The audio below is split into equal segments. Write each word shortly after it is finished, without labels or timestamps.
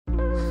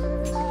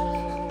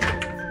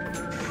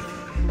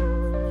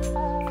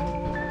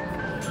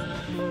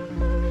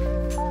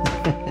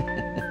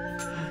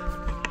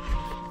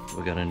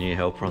we got a new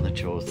helper on the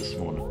chores this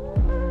morning.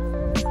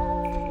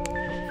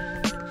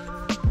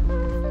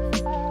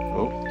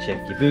 Oh,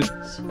 check your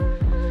boots.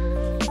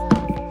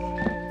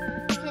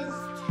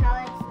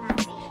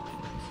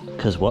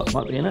 Because what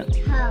might be in it?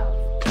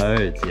 Toad.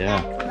 Toads,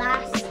 yeah. Like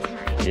last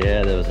time.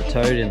 Yeah, there was a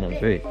toad in the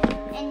boot.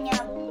 In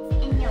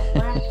your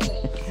glasses.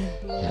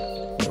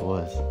 Yeah, there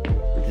was.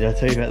 Did I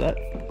tell you about that?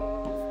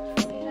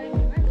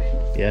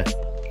 Yeah.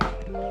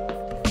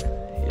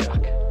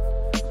 Yuck.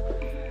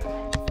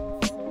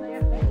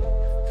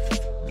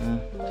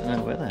 Don't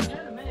know where they are.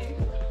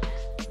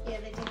 Yeah,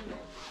 they didn't.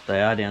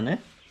 They are down there?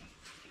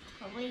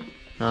 Probably.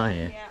 Oh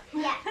yeah.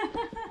 Yeah.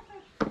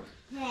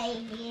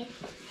 Maybe.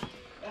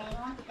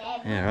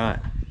 Yeah, right.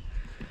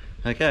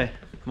 Okay.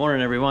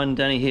 Morning everyone.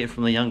 Danny here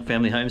from the Young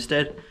Family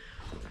Homestead.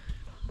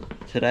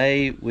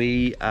 Today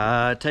we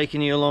are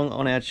taking you along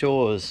on our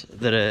chores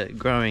that are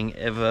growing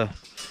ever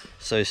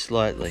so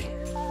slightly.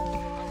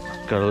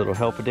 Got a little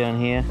helper down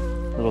here,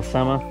 little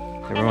Summer,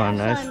 everyone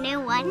knows. A new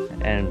one.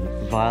 And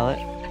Violet.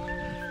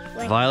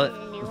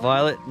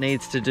 Violet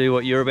needs to do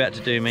what you're about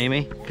to do,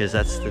 Mimi, because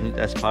that's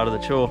part of the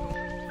chore.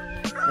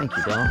 Thank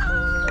you,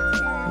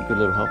 darling. Good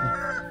little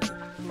helper.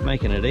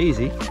 Making it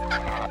easy.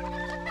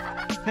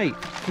 Hey,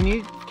 can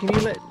you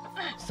let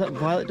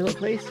Violet do it,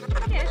 please?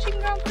 Yeah, she can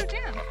go and put it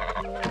down.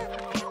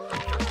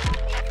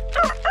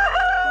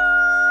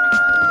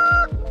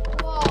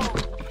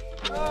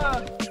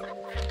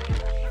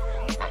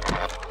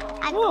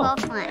 Whoa.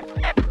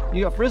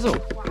 You got frizzle.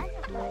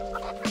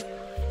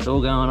 It's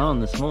all going on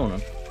this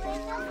morning.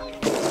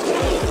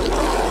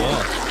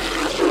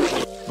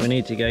 Yeah. We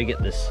need to go get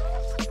this.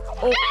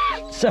 Oh,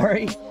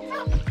 sorry.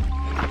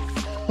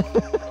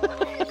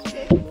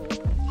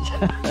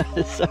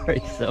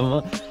 Sorry,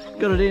 Summer.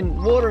 Got it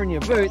in water in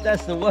your boot.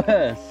 That's the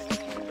worst.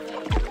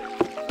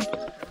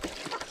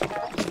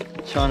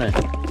 Trying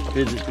to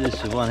do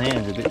this with one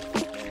hand is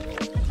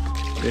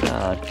a bit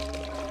hard.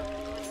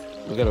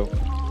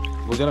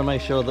 We're gonna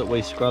make sure that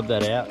we scrub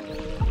that out.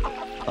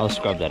 I'll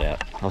scrub that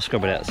out. I'll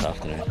scrub it out this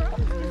afternoon.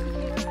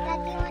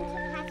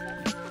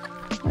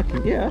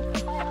 Yeah.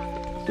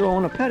 Do I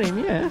want to pet him?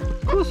 Yeah.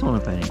 Of course I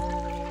want to pet him.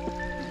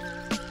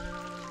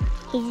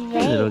 He's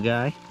Hey, little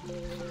guy.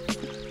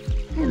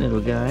 Hey, little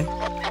guy.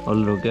 Or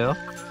little girl.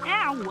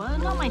 Ow,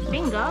 not my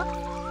finger.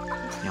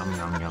 Yum,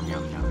 yum, yum,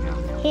 yum, yum, yum.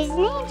 His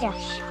nails are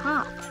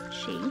sharp.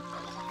 She.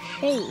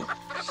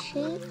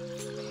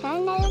 Her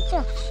nails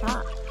are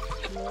sharp.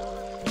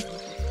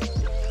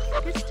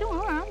 There's still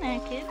more on there,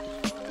 kid.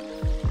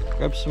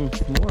 Grab some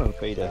more and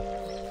feed her.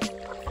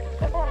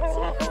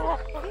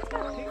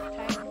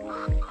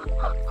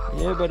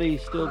 Yeah, but he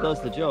still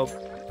does the job.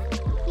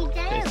 He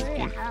does.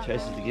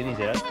 Chases the guineas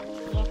out.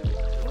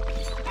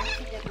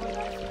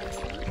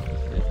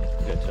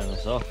 Go turn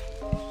this off.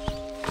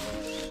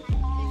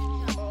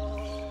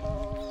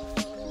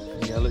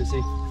 There you go,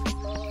 Lucy.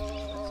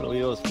 It's all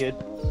yours, kid.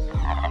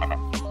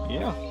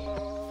 Yeah.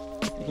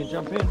 You can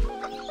jump in.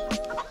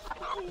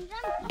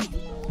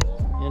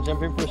 You want to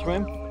jump in for a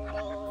swim?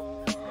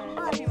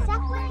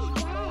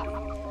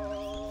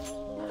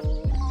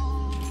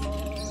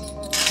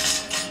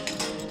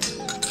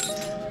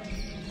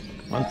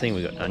 One thing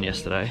we got done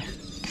yesterday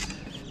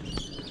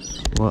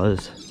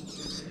was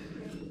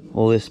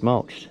all this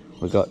mulched.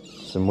 We got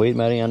some weed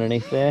matting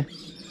underneath there.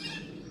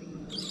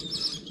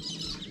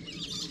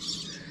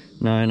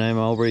 No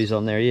mulberries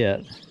on there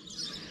yet,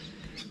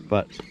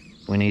 but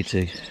we need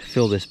to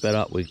fill this bed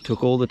up. We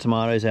took all the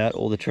tomatoes out,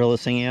 all the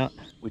trellising out.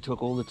 We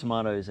took all the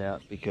tomatoes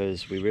out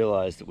because we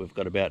realized that we've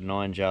got about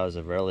 9 jars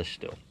of relish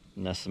still,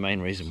 and that's the main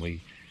reason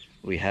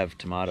we have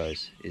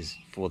tomatoes, is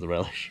for the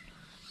relish.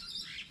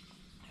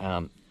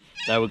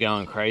 They were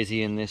going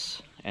crazy in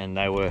this, and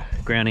they were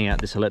grounding out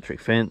this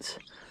electric fence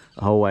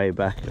the whole way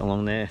back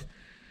along there.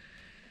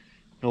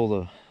 All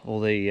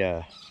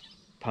the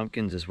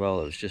pumpkins as well.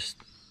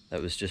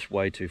 That was just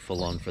way too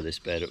full on for this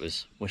bed. It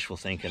was wishful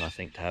thinking, I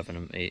think, to have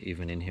them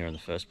even in here in the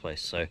first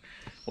place. So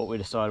what we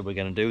decided we're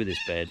going to do with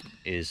this bed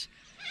is,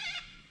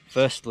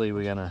 firstly,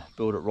 we're going to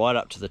build it right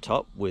up to the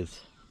top with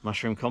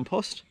mushroom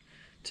compost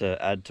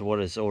to add to what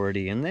is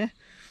already in there.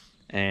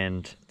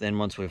 And then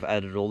once we've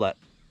added all that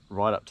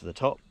right up to the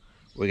top,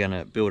 we're going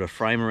to build a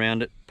frame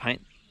around it,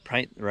 paint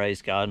the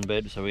raised garden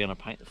bed. So we're going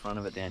to paint the front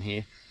of it down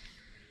here.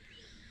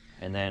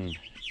 And then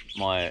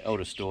my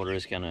eldest daughter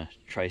is going to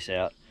trace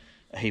out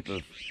a heap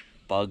of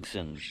bugs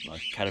and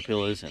like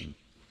caterpillars and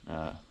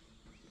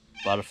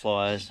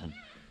butterflies and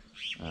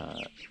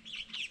what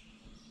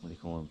do you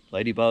call them,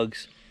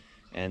 ladybugs,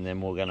 and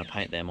then we're going to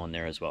paint them on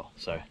there as well.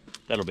 So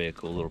that'll be a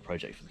cool little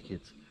project for the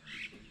kids.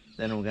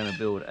 Then we're going to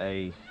build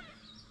a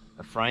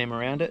frame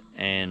around it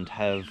and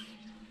have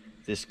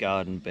this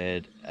garden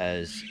bed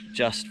as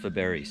just for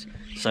berries.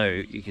 So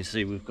you can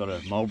see we've got a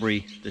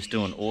mulberry that's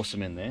doing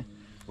awesome in there.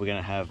 We're going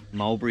to have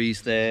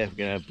mulberries there, we're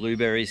going to have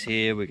blueberries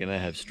here, we're going to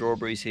have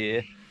strawberries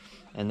here,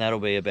 and that'll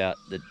be about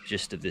the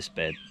gist of this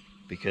bed,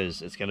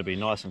 because it's going to be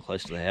nice and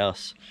close to the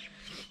house,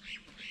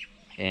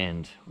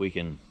 and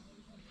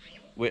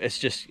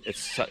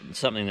it's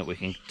something that we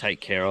can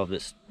take care of,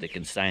 that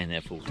can stay in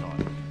there full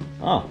time.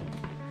 Oh,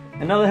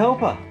 Another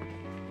helper.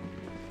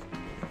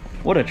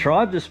 What a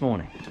tribe this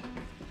morning.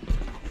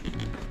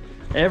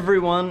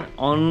 Everyone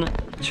on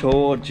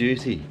chore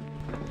duty.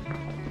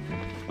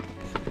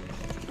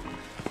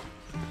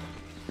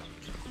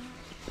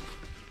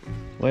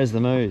 Where's the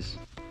moose?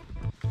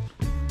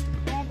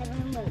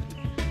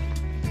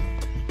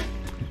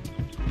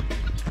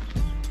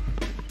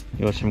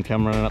 You watch him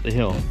come running up the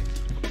hill.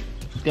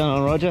 What's going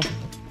on, Roger?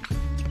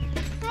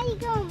 How you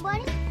going,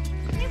 buddy?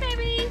 Hey,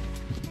 baby.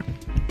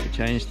 We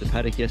changed the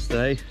paddock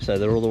yesterday, so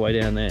they're all the way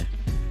down there.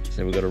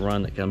 So we've got a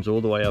run that comes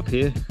all the way up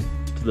here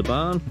to the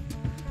barn.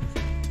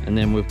 And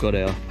then we've got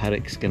our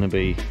paddocks going to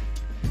be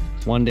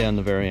one down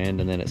the very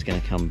end, and then it's going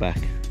to come back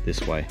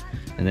this way.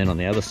 And then on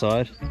the other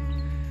side,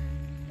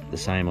 the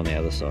same on the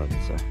other side.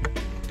 So,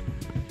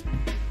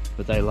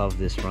 but they love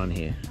this run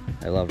here.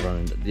 They love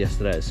running.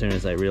 Yesterday, as soon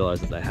as they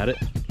realised that they had it,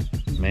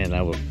 man,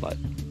 they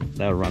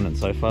were running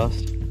so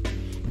fast.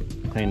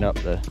 Cleaned up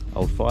the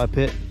old fire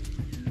pit,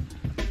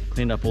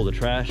 cleaned up all the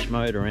trash,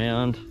 mowed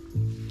around,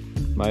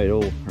 mowed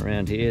all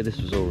around here. This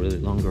was all really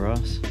long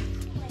grass.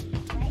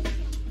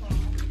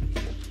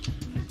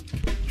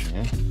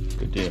 Yeah,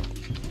 good deal.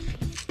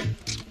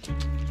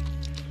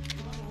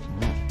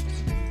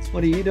 Right.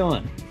 What are you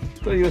doing?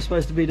 Thought you were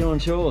supposed to be doing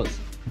chores.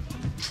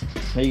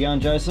 How you going,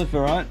 Joseph?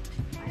 All right?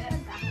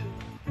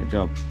 Good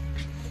job.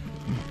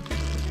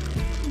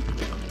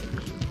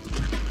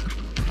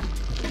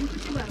 I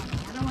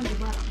don't want the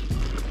butter.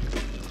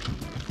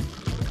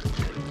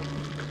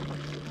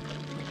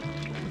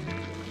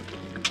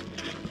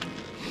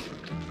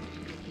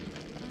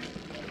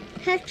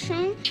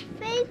 Kitchen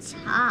feeds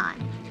hard.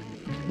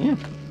 Yeah.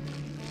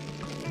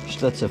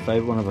 That's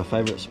one of her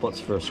favourite spots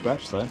for a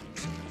scratch, though.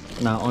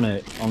 No, on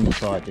the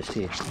side, just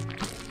here.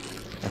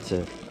 That's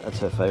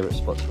her favourite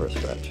spots for a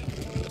scratch.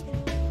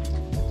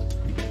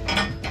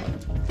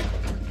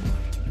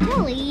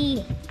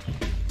 Dolly,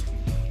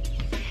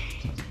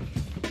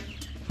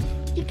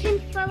 you can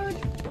follow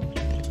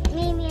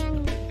Mimi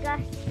and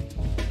Gus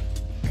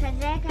because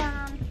they're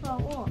going for a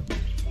walk.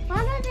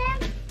 Follow them.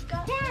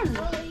 Them.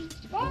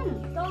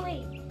 Them. Dolly.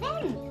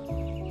 Them.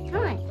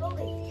 Come on.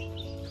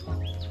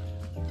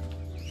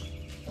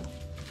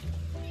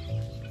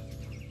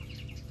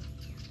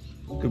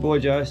 Good boy,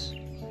 Jose.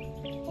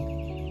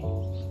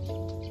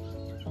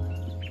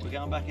 We're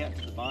going back out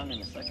to the barn in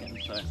a second,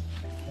 so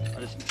I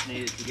just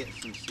needed to get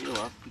some seal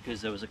up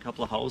because there was a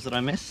couple of holes that I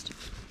missed.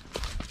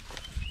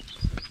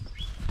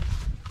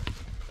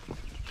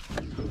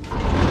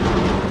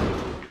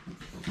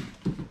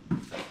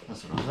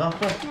 That's what I was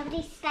after.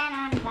 Nobody stand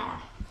on the.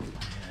 Yeah,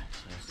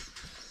 so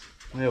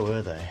where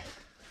were they?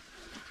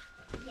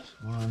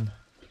 One.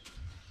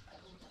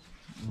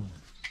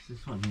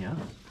 This one here.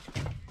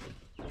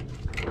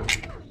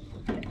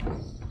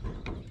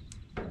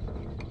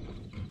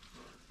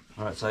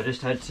 Alright, so I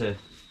just had to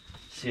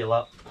seal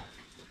up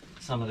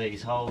some of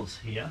these holes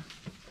here.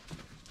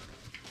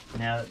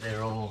 Now that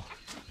they're all,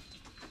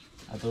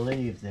 I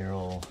believe they're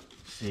all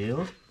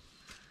sealed.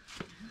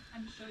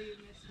 I'm sure you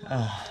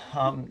missed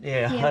one.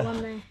 Yeah. Yeah,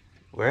 one there.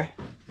 Where?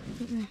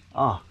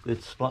 Oh,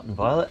 good spot in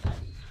violet.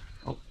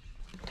 Oh,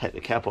 take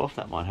the cap off,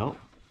 that might help.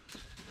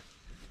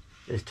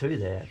 There's two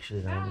there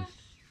actually though.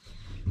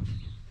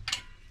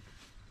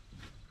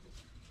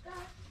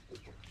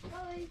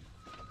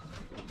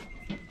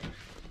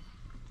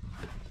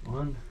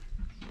 One,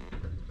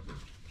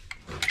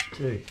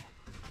 two.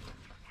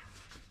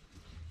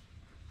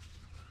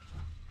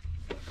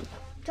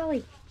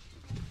 Dolly.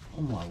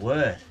 Oh my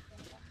word.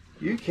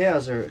 You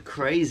cows are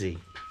crazy.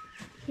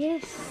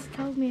 Yes,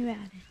 told me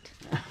about it.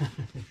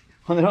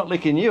 Well, they're not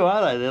licking you,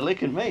 are they? They're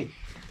licking me.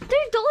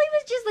 Dude, Dolly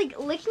was just like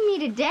licking me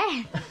to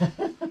death.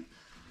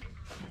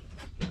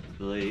 I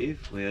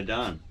believe we are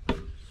done.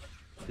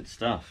 Good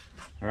stuff.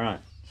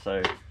 Alright,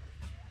 so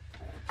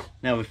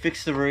now we've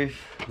fixed the roof,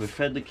 we've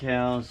fed the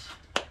cows.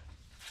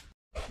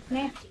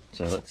 Nasty.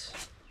 So let's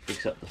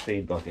fix up the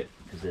feed bucket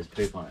because there's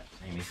poop on it,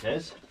 Amy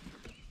says.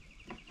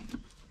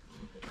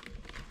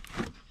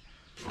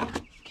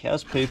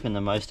 Cows poop in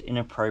the most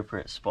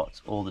inappropriate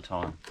spots all the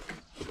time.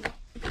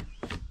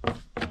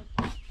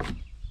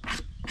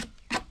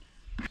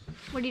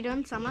 What are you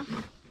doing, Summer?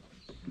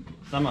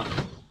 Summer,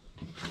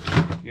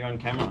 you're on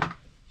camera.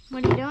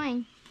 What are you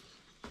doing?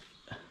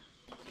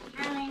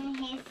 I'm in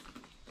his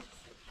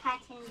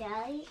cotton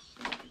dolly.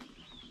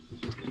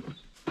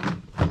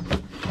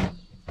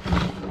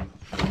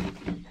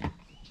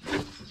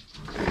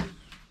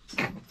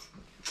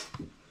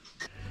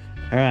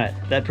 Alright,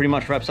 that pretty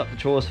much wraps up the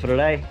chores for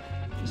today.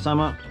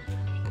 Summer,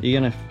 you're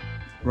gonna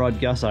ride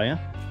Gus, are you?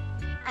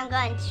 I'm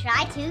going to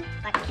try to,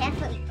 but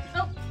carefully.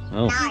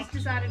 Oh, He's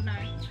decided no.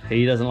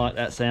 he doesn't like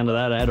that sound of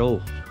that at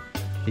all.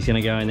 He's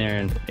gonna go in there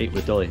and eat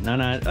with Dolly. No,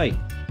 hey,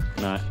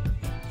 no,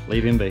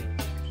 leave him be.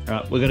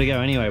 Alright, we're gonna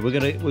go anyway.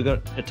 We've got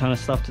a ton of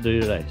stuff to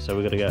do today, so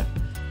we're gonna go.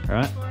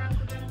 Alright?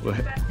 For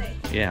Uncle Jonathan's birthday.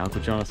 Yeah,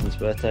 Uncle Jonathan's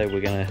birthday.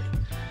 We're gonna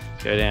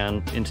go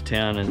down into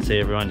town and see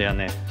everyone down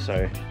there.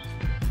 So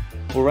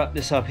we'll wrap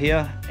this up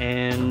here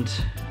and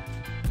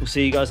we'll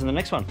see you guys in the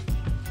next one.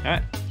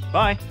 Alright,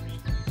 bye.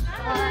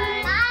 Bye.